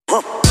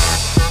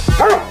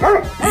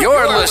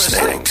You're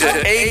listening to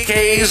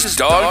AK's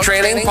Dog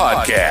Training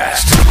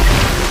Podcast.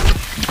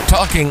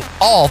 Talking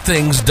all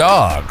things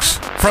dogs,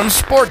 from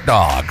sport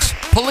dogs,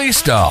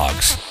 police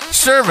dogs,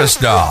 service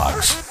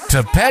dogs,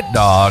 to pet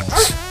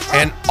dogs,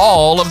 and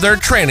all of their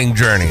training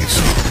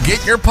journeys.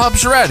 Get your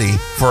pups ready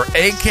for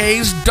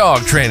AK's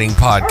Dog Training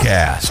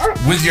Podcast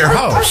with your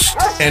host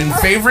and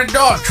favorite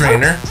dog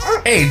trainer,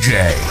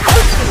 AJ.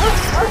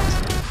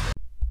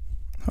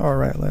 All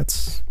right,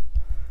 let's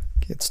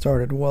get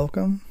started.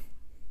 Welcome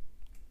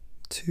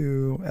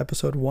to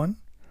episode 1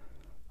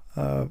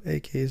 of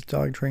AK's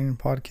Dog Training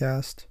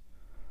Podcast.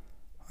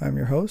 I'm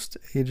your host,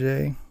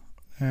 AJ,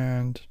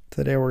 and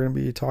today we're going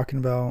to be talking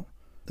about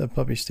the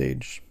puppy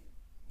stage.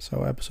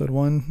 So episode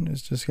 1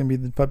 is just going to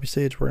be the puppy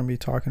stage. We're going to be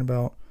talking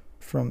about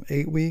from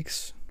 8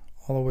 weeks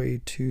all the way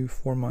to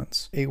 4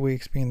 months. 8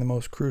 weeks being the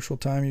most crucial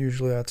time.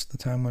 Usually that's the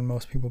time when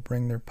most people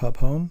bring their pup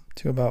home,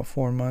 to about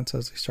 4 months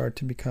as they start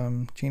to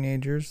become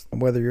teenagers.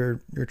 Whether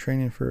you're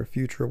training for a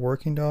future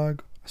working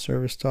dog, a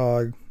service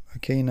dog, a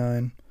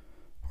canine,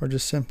 or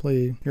just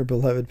simply your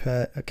beloved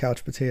pet, a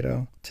couch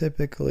potato.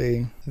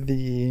 Typically,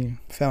 the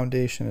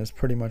foundation is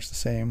pretty much the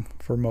same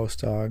for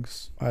most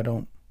dogs. I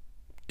don't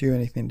do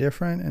anything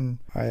different, and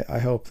I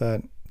hope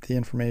that the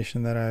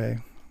information that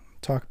I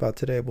talk about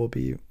today will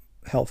be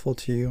helpful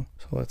to you.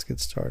 So let's get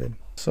started.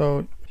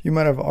 So you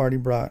might have already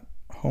brought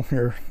home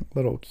your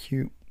little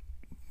cute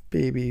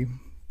baby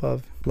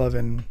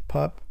loving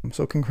pup.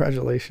 So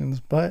congratulations,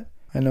 but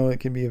I know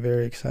it can be a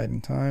very exciting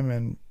time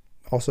and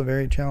also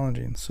very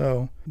challenging.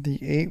 So the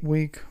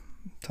 8-week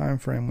time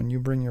frame when you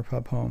bring your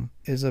pup home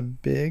is a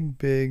big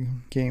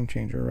game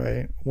changer,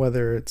 right?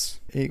 Whether it's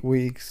 8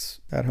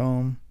 weeks at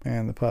home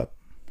and the pup.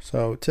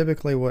 So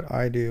typically what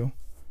I do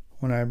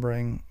when I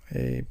bring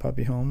a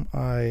puppy home,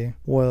 I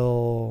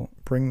will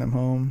bring them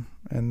home,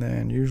 and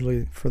then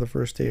usually for the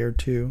first day or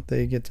two,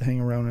 they get to hang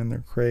around in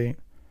their crate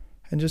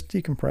and just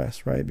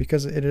decompress, right?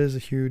 Because it is a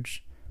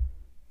huge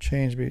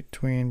change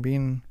between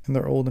being in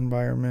their old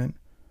environment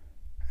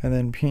and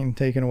then being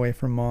taken away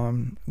from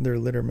mom, their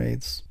litter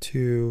mates,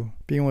 to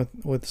being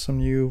with some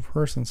new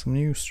person, some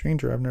new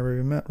stranger I've never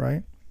even met,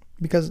 right?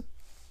 Because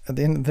at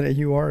the end of the day,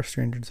 you are a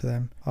stranger to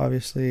them.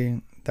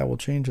 Obviously, that will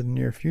change in the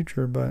near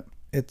future, but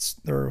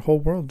their whole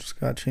world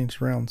just got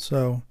changed around.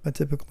 So I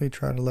typically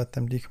try to let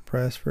them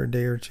decompress for a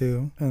day or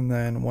two, and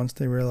then once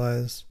they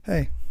realize,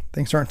 hey,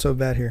 things aren't so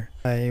bad here,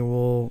 I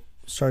will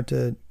start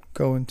to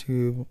go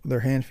into their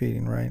hand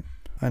feeding, right?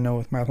 I know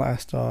with my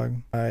last dog,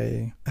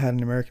 I had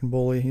an American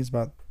Bully. He's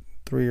about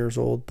 3 years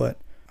old, but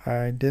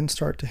I didn't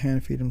start to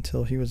hand feed him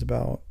till he was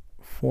about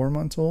 4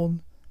 months old,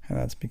 and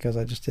that's because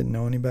I just didn't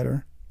know any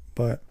better.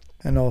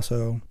 And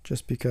also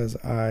just because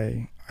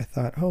I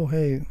thought, oh,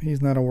 hey,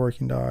 he's not a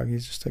working dog.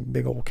 He's just a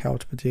big old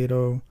couch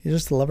potato. He's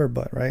just a lover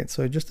butt, right?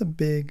 So just a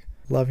big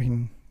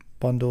loving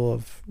bundle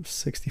of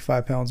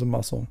 65 pounds of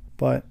muscle.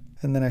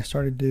 And then I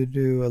started to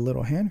do a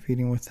little hand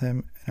feeding with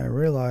him, and I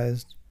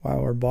realized, wow,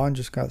 our bond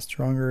just got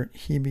stronger.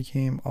 He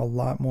became a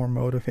lot more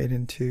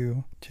motivated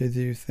to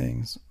do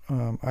things.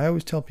 I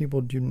always tell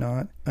people, do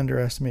not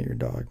underestimate your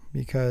dog,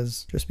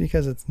 because just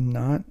because it's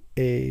not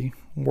a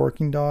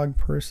working dog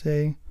per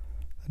se,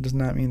 that does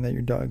not mean that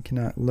your dog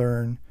cannot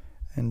learn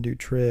and do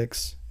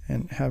tricks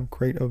and have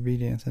great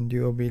obedience and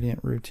do obedient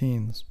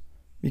routines,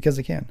 because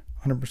it can,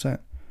 100%.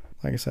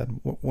 Like I said,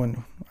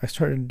 when I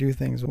started to do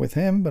things with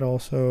him, but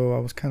also I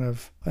was kind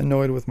of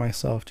annoyed with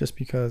myself just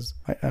because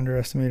I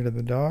underestimated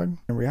the dog.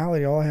 In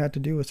reality, all I had to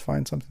do was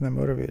find something that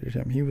motivated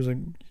him. He was a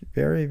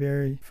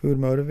very food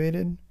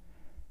motivated,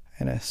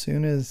 and as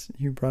soon as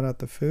you brought out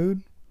the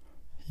food,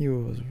 he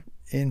was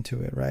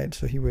into it, right?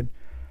 So he would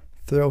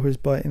throw his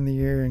butt in the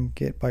air and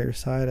get by your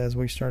side as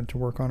we started to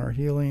work on our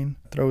healing,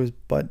 throw his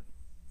butt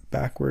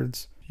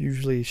backwards,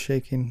 usually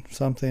shaking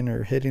something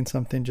or hitting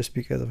something just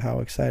because of how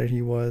excited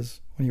he was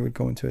when he would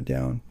go into a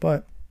down.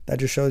 But that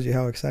just shows you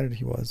how excited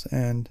he was.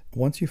 And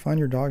once you find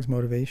your dog's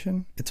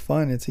motivation, it's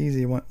fun, it's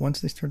easy.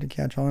 Once they start to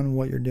catch on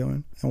what you're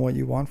doing and what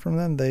you want from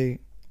them, they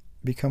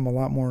become a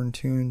lot more in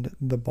tune.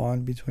 The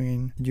bond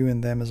between you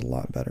and them is a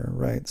lot better,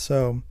 right?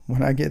 So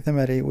when I get them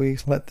at 8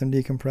 weeks, let them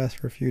decompress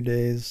for a few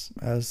days.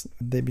 As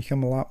they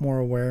become a lot more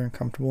aware and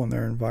comfortable in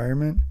their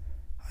environment,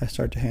 I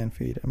start to hand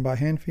feed. And by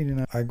hand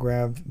feeding, I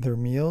grab their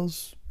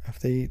meals. If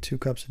they eat 2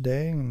 cups a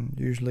day, and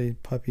usually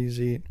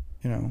puppies eat,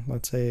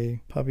 let's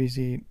say puppies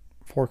eat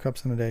 4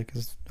 cups in a day,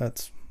 because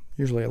that's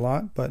usually a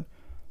lot, but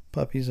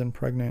puppies and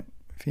pregnant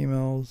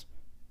females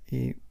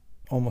eat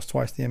almost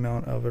twice the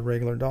amount of a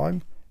regular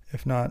dog,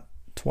 if not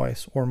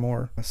twice or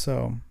more.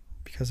 So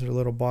because their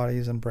little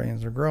bodies and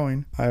brains are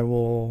growing, I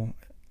will,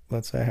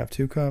 let's say I have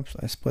 2 cups,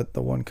 I split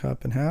the 1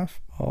 cup in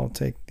half. I'll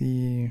take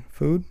the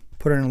food,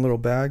 put it in a little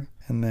bag,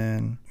 and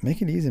then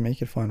make it easy,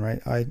 make it fun,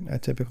 right? I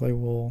typically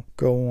will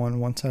go on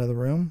one side of the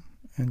room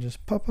and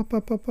just pop,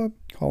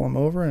 call them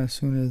over, and as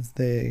soon as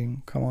they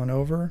come on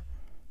over,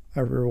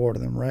 I reward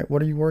them, right?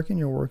 What are you working?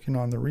 You're working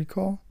on the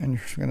recall, and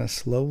you're going to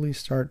slowly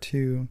start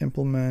to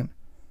implement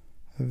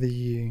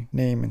the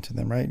name into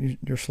them, right?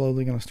 You're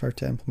slowly going to start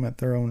to implement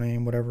their own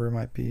name, whatever it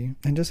might be,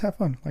 and just have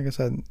fun. Like I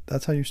said,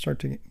 that's how you start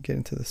to get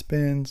into the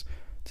spins,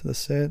 to the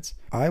sits.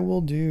 I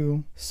will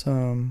do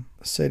some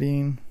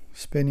sitting,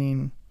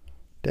 spinning,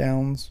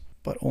 downs,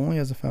 but only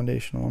as a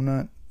foundational. I'm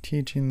not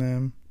teaching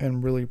them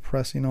and really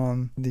pressing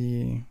on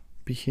the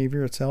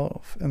behavior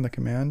itself and the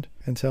command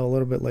until a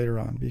little bit later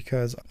on,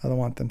 because I don't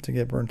want them to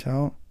get burnt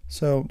out.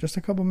 So just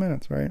a couple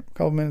minutes, right? A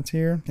couple minutes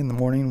here in the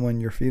morning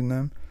when you're feeding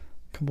them,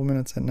 a couple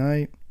minutes at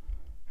night,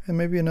 and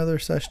maybe another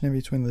session in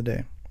between the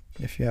day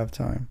if you have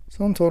time.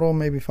 So in total,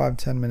 maybe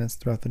 5-10 minutes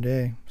throughout the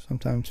day,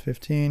 sometimes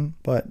 15,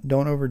 but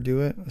don't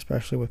overdo it,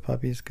 especially with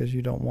puppies, because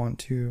you don't want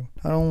to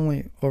not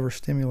only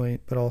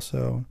overstimulate, but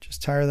also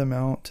just tire them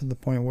out to the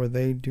point where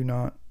they do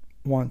not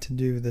want to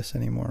do this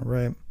anymore,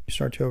 right? You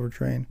start to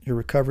overtrain. Your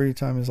recovery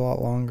time is a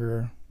lot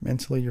longer.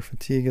 Mentally, your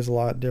fatigue is a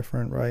lot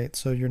different, right?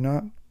 So you're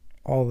not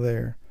all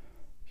there.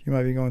 You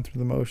might be going through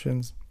the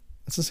motions.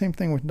 It's the same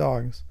thing with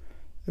dogs.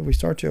 If we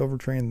start to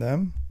overtrain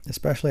them,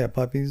 especially at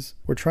puppies,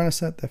 we're trying to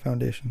set the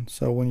foundation.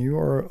 So when you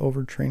are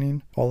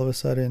overtraining, all of a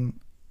sudden,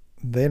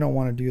 they don't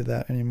want to do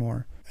that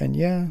anymore. And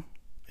yeah,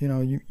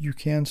 you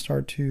can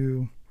start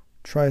to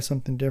try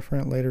something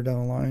different later down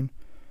the line.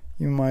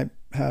 You might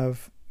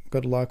have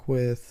good luck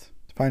with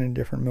finding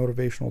different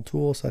motivational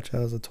tools, such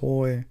as a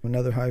toy,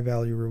 another high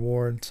value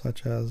reward,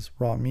 such as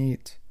raw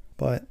meat.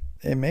 But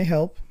it may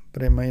help,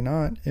 but it may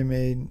not. It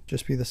may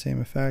just be the same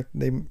effect.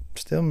 They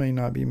still may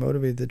not be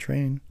motivated to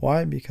train.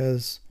 Why?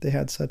 Because they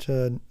had such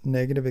a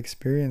negative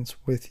experience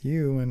with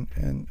you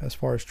and as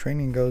far as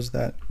training goes,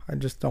 that I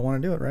just don't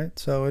want to do it, right?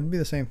 So it'd be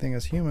the same thing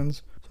as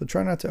humans. So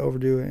try not to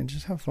overdo it and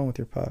just have fun with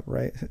your pup,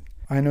 right?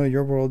 I know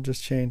your world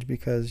just changed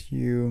because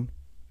you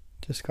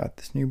just got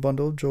this new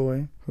bundle of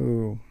joy,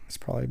 who is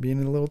probably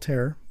being a little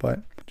terror,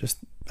 but just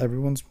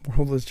everyone's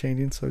world is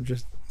changing, so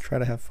just try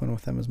to have fun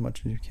with them as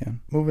much as you can.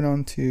 Moving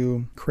on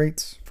to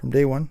crates from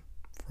day one.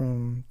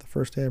 From the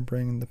first day I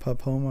bring the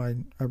pup home,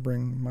 I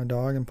bring my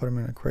dog and put him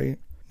in a crate.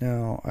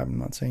 Now, I'm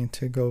not saying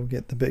to go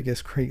get the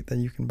biggest crate that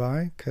you can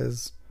buy,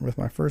 because with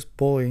my first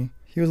bully,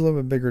 he was a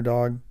little bit bigger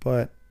dog,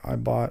 but I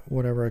bought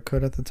whatever I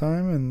could at the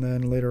time, and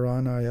then later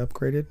on I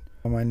upgraded.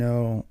 I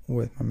know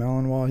with my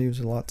Malinois, he was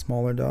a lot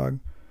smaller dog.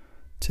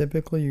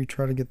 Typically, you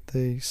try to get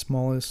the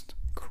smallest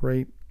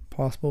crate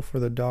possible for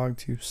the dog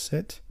to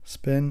sit,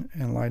 spin,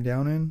 and lie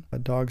down in.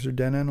 Dogs are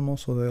den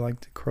animals, so they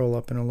like to curl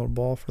up in a little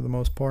ball for the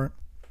most part.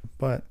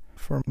 But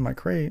for my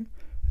crate,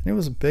 it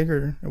was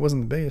bigger. It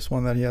wasn't the biggest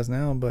one that he has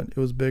now, but it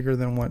was bigger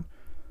than what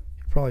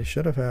he probably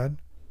should have had.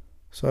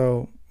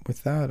 So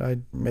with that,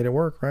 I made it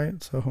work,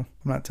 right? So I'm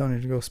not telling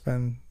you to go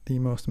spend the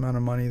most amount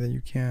of money that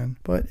you can,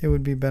 but it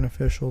would be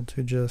beneficial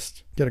to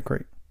just get a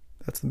crate.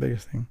 That's the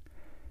biggest thing.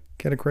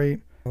 Get a crate.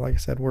 Like I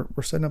said, we're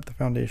setting up the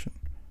foundation,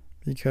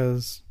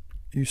 because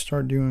you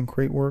start doing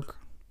crate work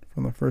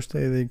from the first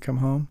day they come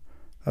home.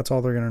 That's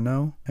all they're going to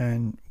know.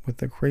 And with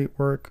the crate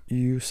work,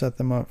 you set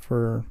them up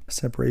for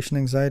separation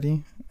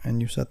anxiety,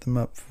 and you set them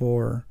up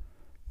for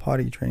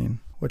potty training,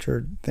 which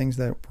are things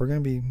that we're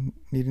going to be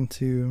needing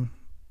to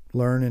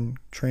learn and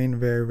train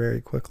very,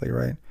 very quickly,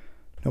 right?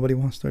 Nobody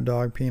wants their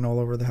dog peeing all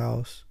over the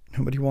house.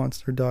 Nobody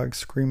wants their dog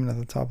screaming at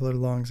the top of their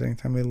lungs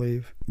anytime they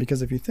leave.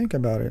 Because if you think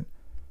about it,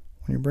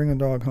 when you bring a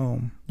dog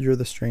home, you're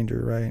the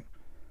stranger, right?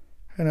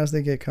 And as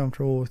they get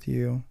comfortable with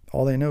you,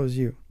 all they know is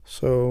you.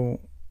 So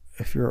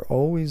if you're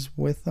always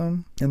with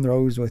them and they're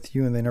always with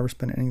you and they never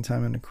spend any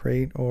time in a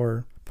crate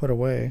or put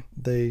away,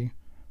 they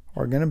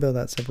are going to build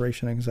that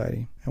separation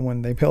anxiety. And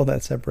when they build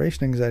that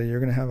separation anxiety, you're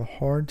going to have a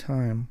hard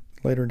time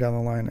later down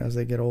the line as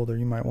they get older.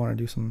 You might want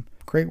to do some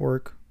crate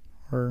work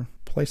or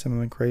place them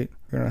in the crate.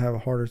 You're going to have a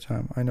harder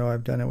time. I know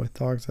I've done it with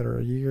dogs that are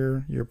a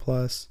year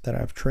plus, that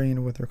I've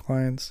trained with their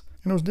clients.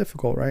 And it was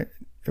difficult, right?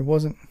 It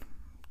wasn't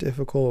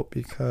difficult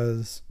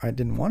because I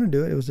didn't want to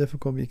do it. It was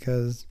difficult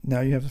because now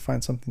you have to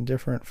find something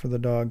different for the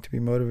dog to be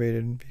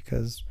motivated,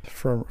 because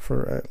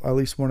for at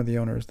least one of the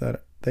owners,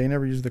 that they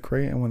never used the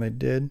crate, and when they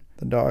did,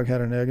 the dog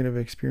had a negative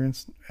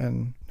experience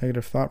and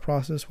negative thought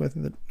process with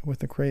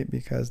the crate,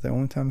 because the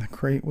only time the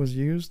crate was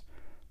used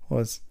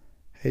was,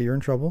 hey, you're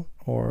in trouble,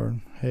 or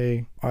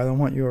hey, I don't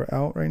want you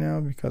out right now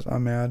because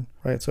I'm mad,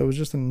 right? So it was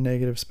just a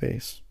negative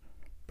space.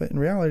 But in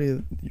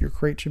reality, your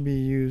crate should be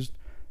used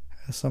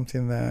as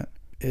something that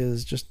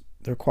is just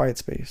their quiet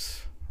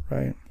space,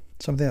 right?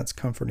 Something that's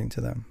comforting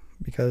to them,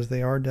 because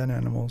they are den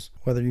animals.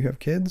 Whether you have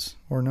kids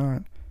or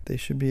not, they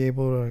should be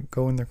able to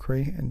go in their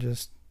crate and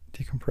just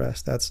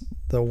decompress. That's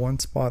the one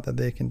spot that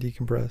they can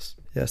decompress.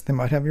 Yes, they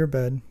might have your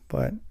bed,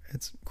 but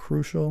it's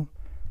crucial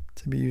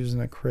to be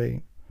using a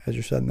crate as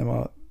you're setting them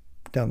up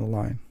down the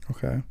line,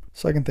 okay?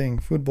 Second thing,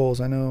 food bowls.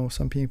 I know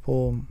some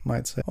people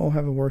might say, oh, I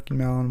have a working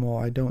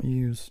Malinois, I don't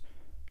use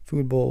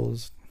food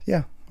bowls.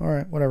 Yeah, all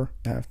right, whatever.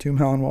 I have two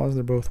Malinois.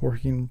 They're both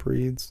working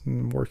breeds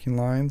and working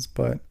lines.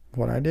 But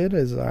what I did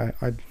is I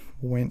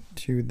went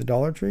to the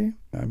Dollar Tree.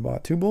 I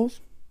bought two bowls,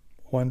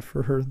 one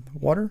for her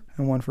water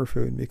and one for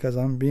food, because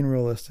I'm being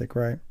realistic,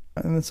 right?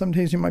 And then some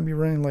days you might be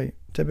running late.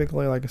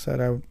 Typically, like I said,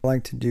 I would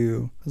like to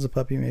do, as a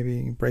puppy,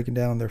 maybe break it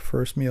down their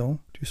first meal,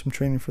 do some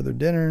training for their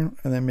dinner,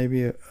 and then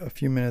maybe a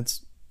few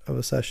minutes of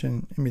a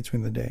session in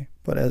between the day.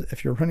 But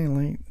if you're running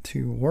late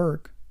to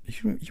work,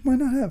 you might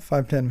not have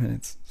 5-10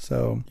 minutes.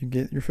 So you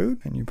get your food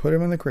and you put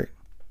them in the crate,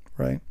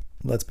 right?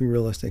 Let's be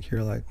realistic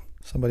here. Like,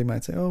 somebody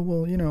might say, oh,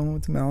 well,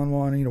 it's a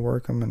Malinois, I need to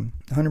work them. And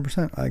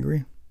 100%, I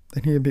agree.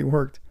 They need to be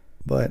worked.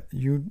 But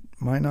you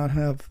might not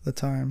have the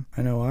time.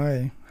 I know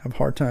I have a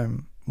hard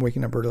time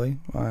waking up early.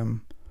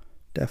 I'm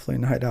definitely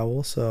a night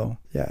owl. So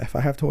yeah, if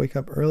I have to wake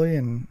up early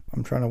and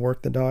I'm trying to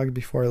work the dog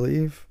before I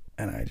leave,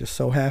 and I just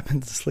so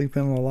happen to sleep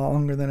in a lot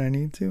longer than I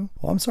need to,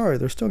 well, I'm sorry,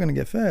 they're still going to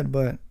get fed,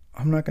 but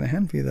I'm not going to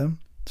hand feed them.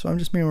 So I'm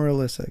just being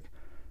realistic.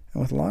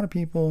 And with a lot of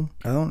people,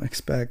 I don't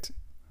expect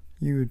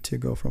you to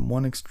go from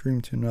one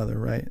extreme to another,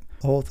 right?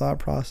 The whole thought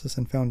process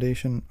and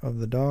foundation of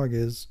the dog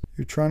is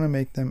you're trying to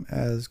make them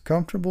as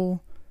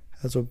comfortable,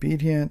 as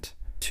obedient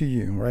to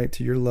you, right?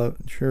 To your love,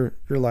 your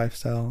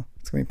lifestyle.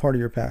 It's going to be part of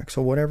your pack.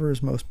 So whatever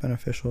is most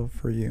beneficial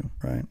for you,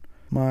 right?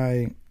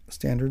 My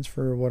standards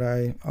for what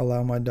I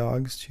allow my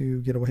dogs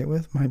to get away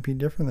with might be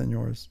different than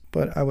yours.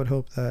 But I would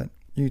hope that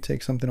you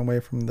take something away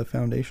from the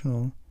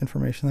foundational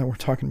information that we're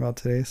talking about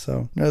today.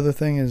 So another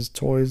thing is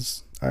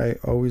toys. I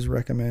always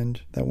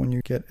recommend that when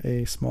you get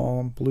a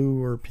small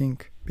blue or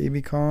pink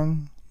baby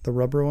Kong, the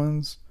rubber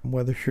ones,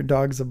 whether your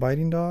dog's a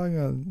biting dog,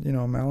 a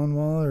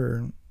Malinois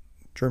or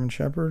German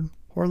Shepherd,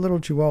 or a little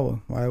Chihuahua,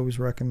 I always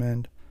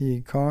recommend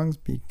the Kongs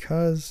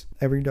because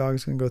every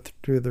dog's going to go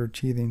through their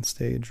teething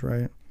stage,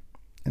 right?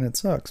 And it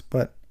sucks,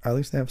 but at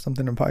least they have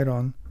something to bite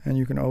on. And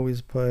you can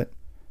always put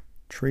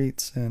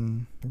treats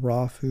and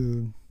raw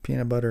food,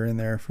 peanut butter in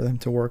there for them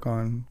to work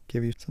on,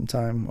 give you some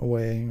time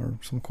away or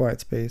some quiet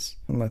space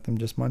and let them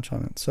just munch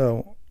on it.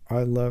 So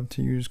I love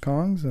to use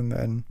Kongs, and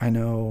then I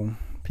know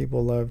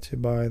people love to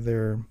buy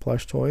their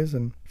plush toys,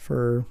 and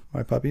for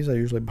my puppies I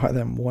usually buy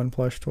them one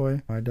plush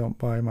toy. I don't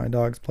buy my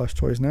dogs plush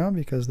toys now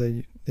because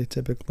they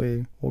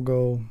typically will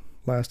go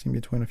lasting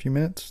between a few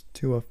minutes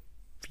to a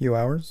few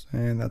hours,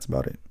 and that's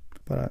about it.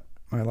 But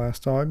my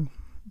last dog,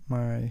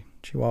 my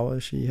Chihuahua,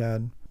 she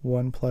had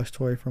one plush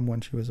toy from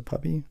when she was a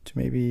puppy to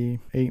maybe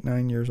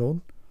 8-9 years old.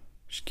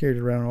 She carried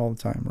it around all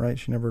the time, right?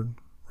 She never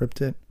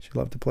ripped it. She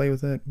loved to play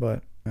with it,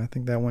 but I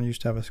think that one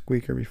used to have a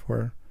squeaker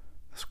before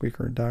the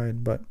squeaker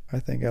died. But I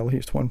think at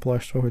least one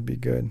plush toy would be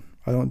good.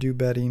 I don't do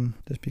bedding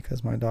just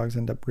because my dogs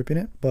end up ripping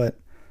it, but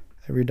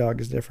every dog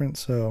is different.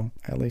 So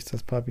at least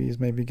as puppies,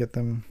 maybe get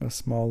them a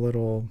small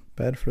little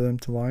bed for them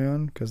to lie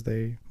on because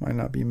they might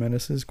not be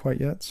menaces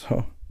quite yet.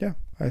 So yeah,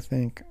 I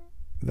think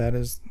that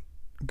is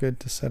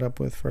good to set up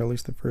with for at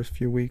least the first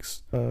few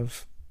weeks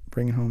of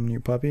bringing home a new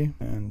puppy.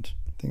 And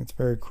I think it's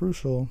very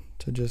crucial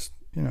to just,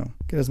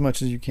 get as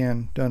much as you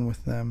can done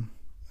with them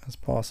as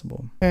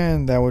possible.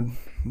 And that would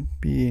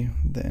be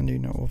the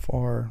ending of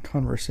our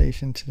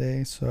conversation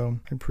today. So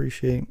I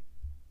appreciate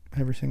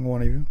every single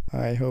one of you.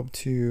 I hope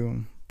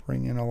to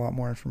bring in a lot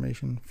more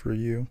information for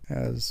you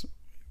as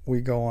we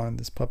go on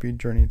this puppy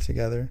journey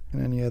together.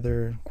 And any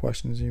other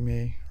questions you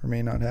may or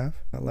may not have,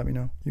 let me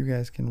know. You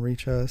guys can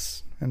reach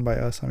us, and by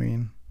us I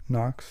mean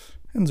Knox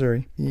and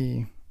Zuri,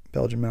 the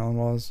Belgian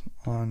Malinois,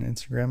 on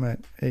Instagram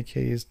at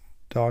AK's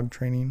Dog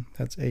Training.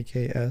 That's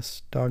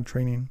AKS Dog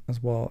Training,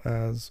 as well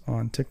as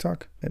on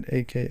TikTok at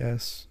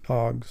AKS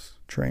Dogs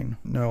Train.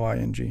 No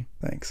ING.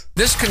 Thanks.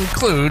 This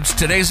concludes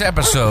today's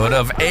episode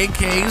of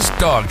AK's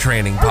Dog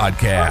Training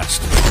Podcast.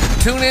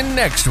 Tune in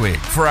next week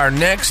for our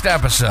next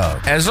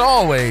episode. As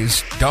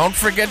always, don't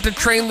forget to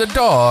train the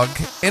dog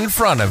in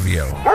front of you.